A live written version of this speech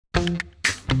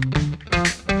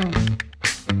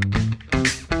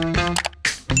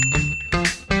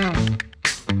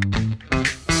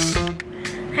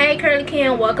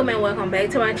welcome and welcome back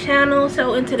to my channel.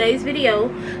 So in today's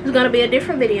video, it's gonna be a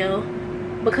different video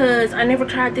because I never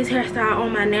tried this hairstyle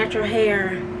on my natural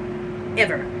hair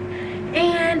ever,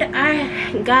 and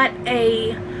I got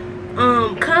a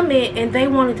comment and they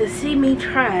wanted to see me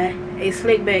try a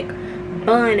slick back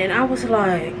bun, and I was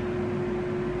like,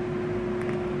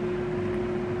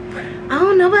 I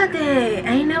don't know about that.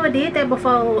 I ain't never did that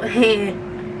before,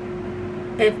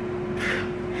 and if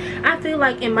I feel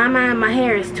like in my mind my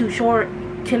hair is too short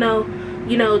to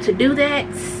to do that.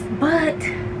 But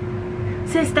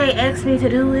since they asked me to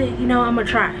do it, I'm gonna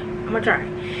try.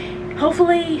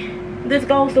 Hopefully this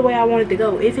goes the way I want it to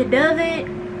go. If it doesn't,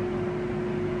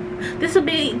 this will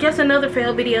be just another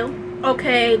fail video.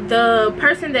 Okay, the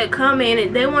person that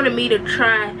commented, they wanted me to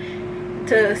try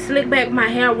to slick back my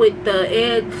hair with the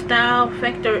Edge Style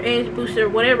Factor Edge Booster,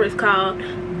 whatever it's called,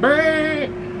 but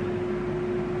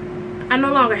I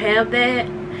no longer have that.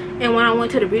 And when I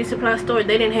went to the beauty supply store,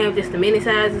 they didn't have just the mini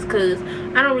sizes because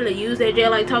I don't really use that gel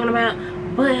like talking about,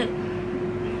 but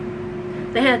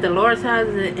they had the large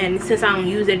sizes, and since I don't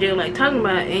use that gel like talking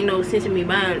about, ain't no sense in me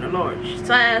buying a large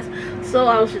size. So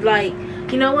I was like,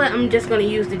 you know what, I'm just gonna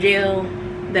use the gel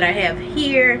that I have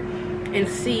here and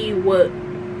see what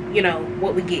we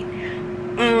get.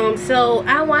 So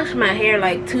I washed my hair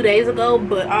like 2 days ago,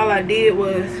 but all I did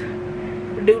was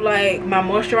do like my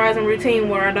moisturizing routine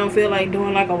where I don't feel like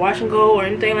doing like a wash and go or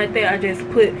anything like that. I just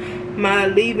put my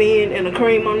leave-in and a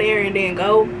cream on there and then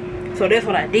go. So that's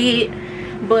what I did.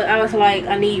 But I was like,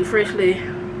 I need freshly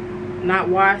not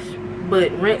washed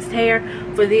but rinsed hair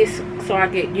for this, so I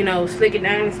could slick it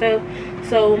down and stuff.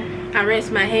 So I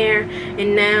rinsed my hair,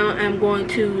 and now I'm going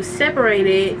to separate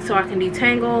it so I can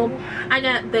detangle. I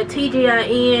got the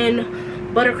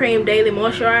TGIN Buttercream Daily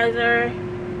Moisturizer.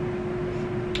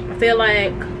 I feel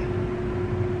like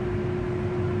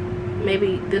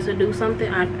maybe this will do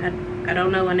something. I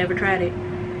don't know. I never tried it,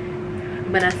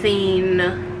 but I seen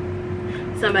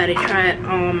somebody try it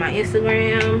on my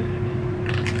Instagram,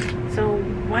 so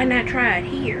why not try it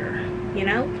here?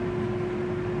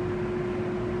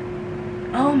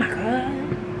 Oh my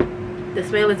god, the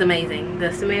smell is amazing.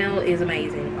 The smell is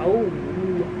amazing. Oh,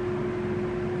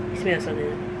 it smells so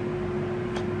good.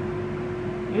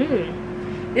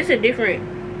 It's a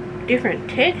different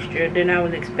texture than I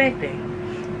was expecting,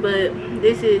 but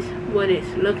this is what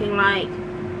it's looking like.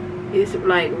 It's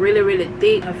like really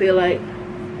thick. I feel like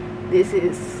this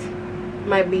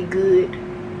might be good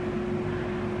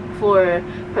for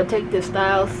protective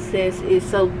styles. Since it's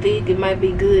so thick, it might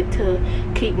be good to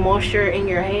keep moisture in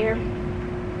your hair.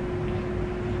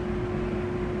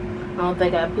 I don't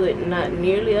think I put not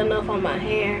nearly enough on my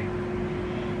hair.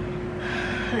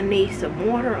 I need some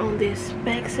water on this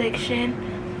back section.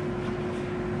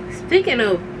 Speaking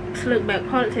of slick back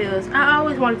ponytails, I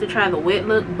always wanted to try the wet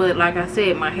look, but like I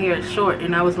said, my hair is short,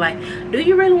 and I was like, do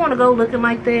you really want to go looking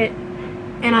like that?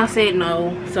 And I said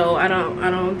no, so I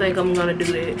don't think I'm gonna do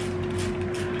that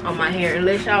on my hair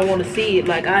unless y'all want to see it.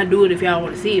 Like, I do it if y'all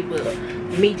want to see it, but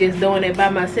me just doing it by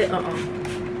myself,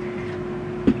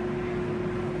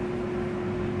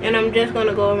 And I'm just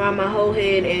gonna go around my whole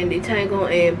head and detangle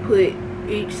and put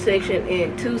each section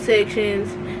in 2 sections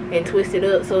and twist it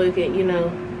up so it can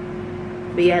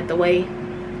be out the way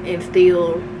and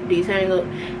still detangled.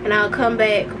 And I'll come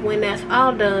back when that's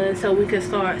all done so we can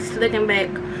start slicking back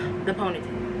the ponytail.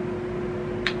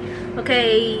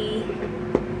 Okay,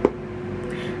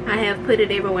 I have put it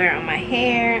everywhere on my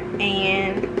hair,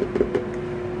 and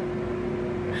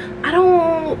I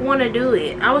don't want to do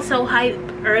it. I was so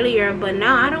hyped earlier, but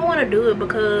now I don't want to do it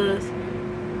because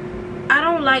I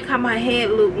don't like how my head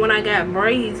looked when I got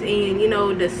braids and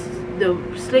the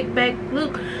slick back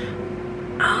look.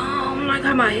 I don't like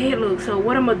how my head looks. So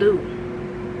what I'm gonna do,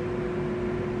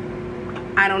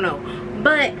 I don't know,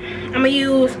 but I'm gonna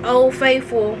use Old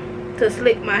Faithful to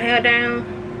slick my hair down,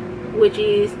 which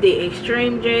is the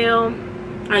Extreme Gel.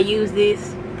 I use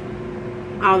this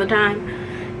all the time,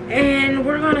 and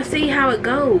we're gonna see how it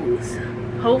goes.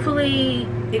 Hopefully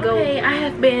it goes. Okay, I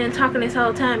have been talking this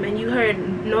whole time and you heard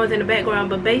noise in the background,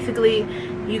 but basically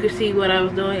you can see what I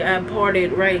was doing. I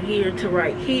parted right here to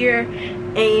right here,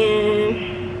 and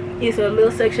it's a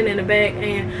little section in the back,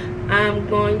 and I'm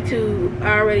going to,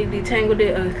 I already detangled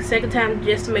it a second time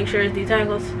just to make sure it's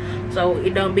detangled so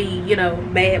it don't be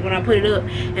bad when I put it up.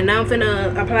 And now I'm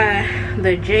finna apply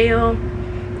the gel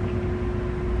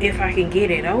if I can get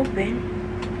it open.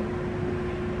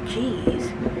 Jeez.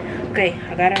 Okay,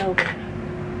 I got it open.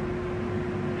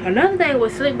 Another thing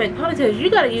with slick back ponytails, you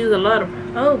gotta use a lot of,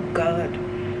 oh god,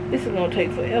 this is gonna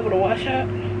take forever to wash out.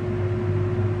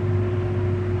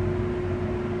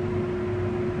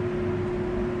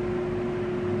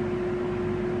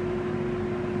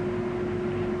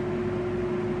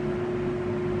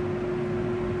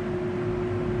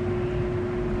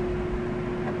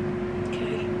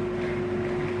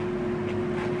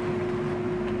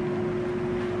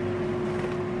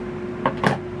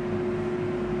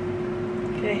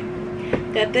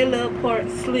 got that little part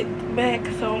slicked back,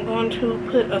 so I'm going to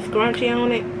put a scrunchie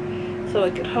on it so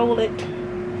it could hold it.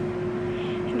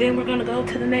 And then we're gonna go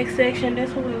to the next section.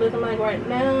 That's what we're looking like right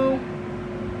now.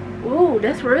 Ooh,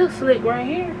 that's real slick right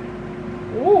here.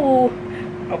 Ooh.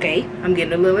 Okay, I'm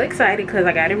getting a little excited because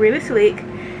I got it really slick.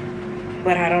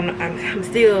 But I don't know, I'm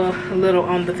still a little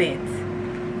on the fence.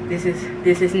 This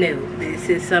is new. This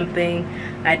is something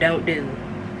I don't do.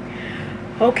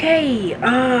 Okay,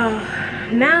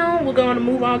 now we're going to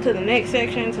move on to the next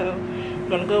section. So I'm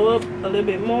going to go up a little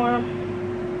bit more,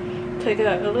 take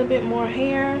out a little bit more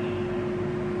hair.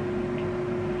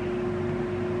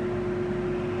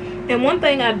 And one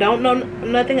thing I don't know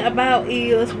nothing about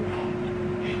is,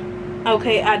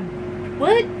 okay,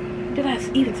 what did I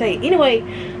even say? Anyway,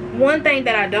 one thing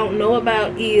that I don't know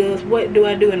about is what do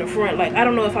I do in the front. Like, I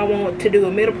don't know if I want to do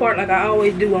a middle part like I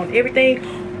always do on everything,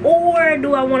 or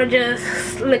do I want to just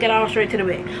slick it all straight to the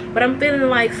back. But I'm feeling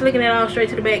like slicking it all straight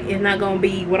to the back is not going to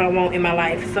be what I want in my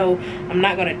life, so I'm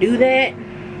not going to do that.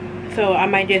 So I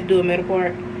might just do a middle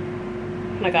part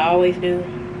like I always do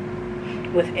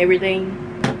with everything.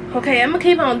 Okay, I'm gonna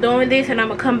keep on doing this, and I'm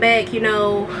gonna come back, you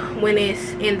know, when it's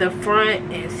in the front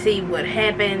and see what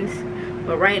happens.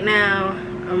 But right now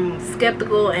I'm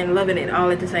skeptical and loving it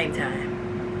all at the same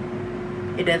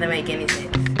time. It doesn't make any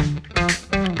sense.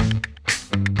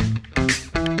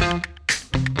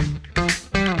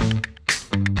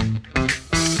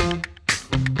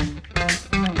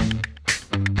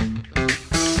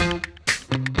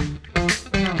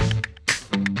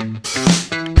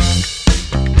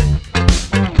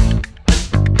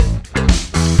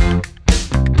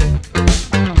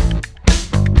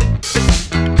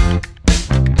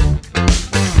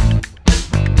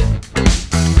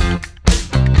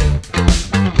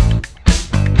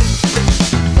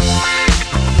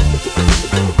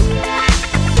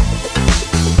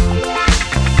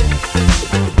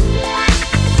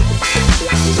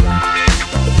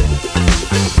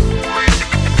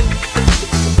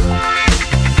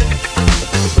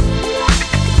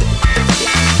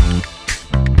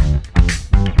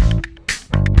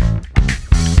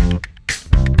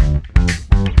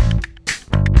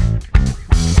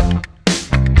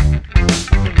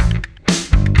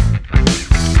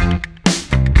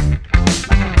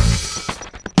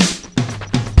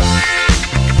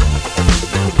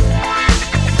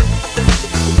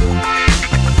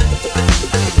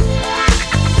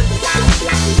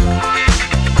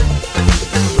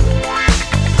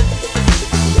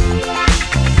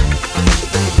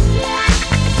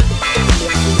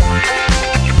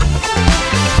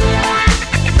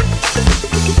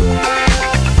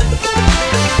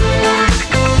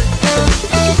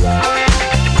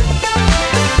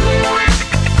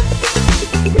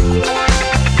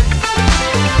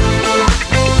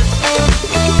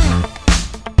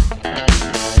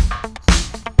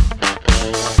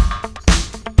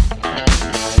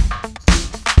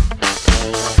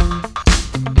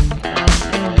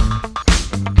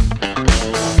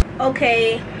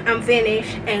 Okay, I'm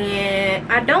finished,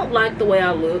 and I don't like the way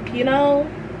I look, you know,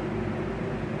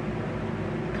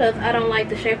 because I don't like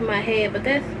the shape of my head, but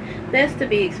that's to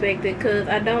be expected because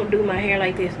I don't do my hair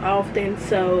like this often,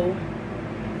 so,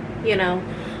 you know.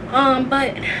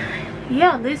 But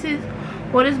yeah, this is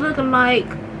what it's looking like.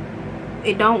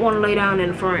 It don't want to lay down in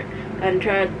the front. I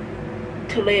tried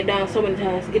to lay it down so many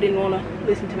times, it didn't want to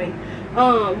listen to me.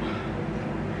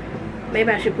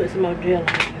 Maybe I should put some more gel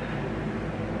on.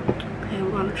 Okay,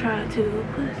 we're gonna try to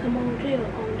put some more gel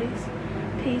on this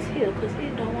piece here because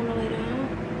it don't want to lay down.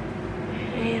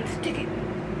 And stick it.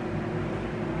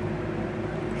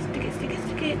 Stick it, stick it,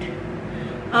 stick it.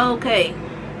 Okay,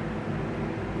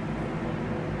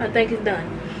 I think it's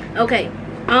done. Okay,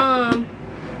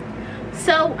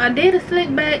 so I did a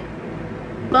slick back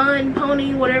bun,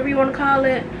 pony, whatever you want to call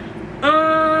it.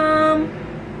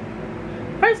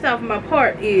 First off, my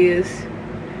part is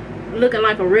looking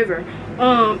like a river.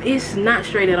 It's not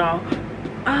straight at all.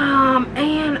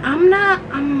 And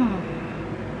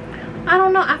I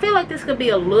don't know, I feel like this could be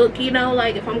a look, you know,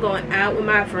 like if I'm going out with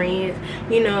my friends,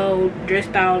 you know,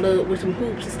 dressed all up with some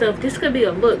hoops and stuff, this could be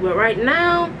a look. But right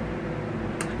now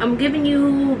I'm giving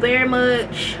you very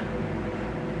much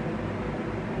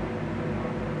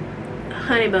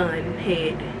honey bun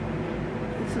head.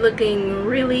 It's looking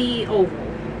really oval.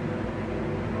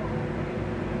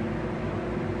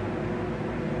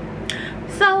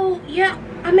 So yeah,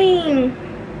 I mean,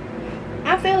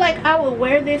 I feel like I would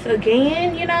wear this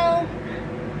again, you know,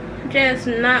 just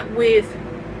not with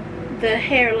the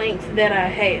hair length that I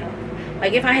have.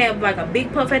 Like if I have like a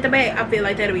big puff at the back, I feel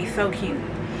like that'd be so cute.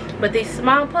 But this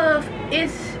small puff,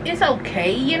 it's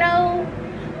okay, you know,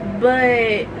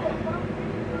 but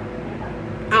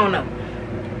don't know.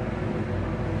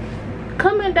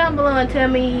 Comment down below and tell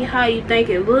me how you think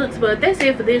it looks. But that's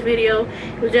it for this video.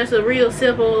 It was just a real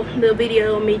simple little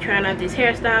video of me trying out this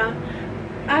hairstyle.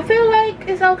 I feel like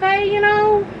it's okay, you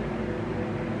know.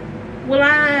 Will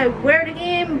I wear it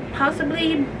again?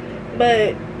 Possibly.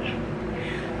 But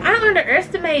I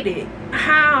underestimated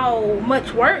how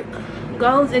much work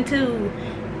goes into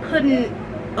putting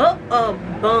up a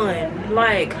bun.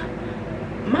 Like,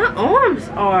 my arms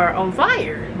are on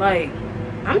fire. Like,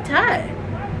 I'm tired.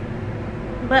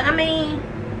 But I mean,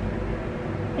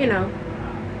 you know.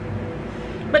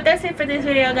 But that's it for this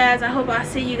video, guys. I hope I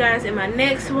see you guys in my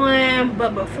next one.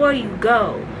 But before you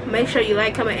go, make sure you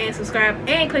like, comment, and subscribe,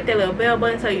 and click that little bell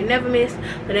button so you never miss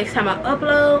the next time I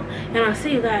upload. And I'll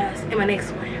see you guys in my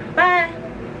next one. Bye.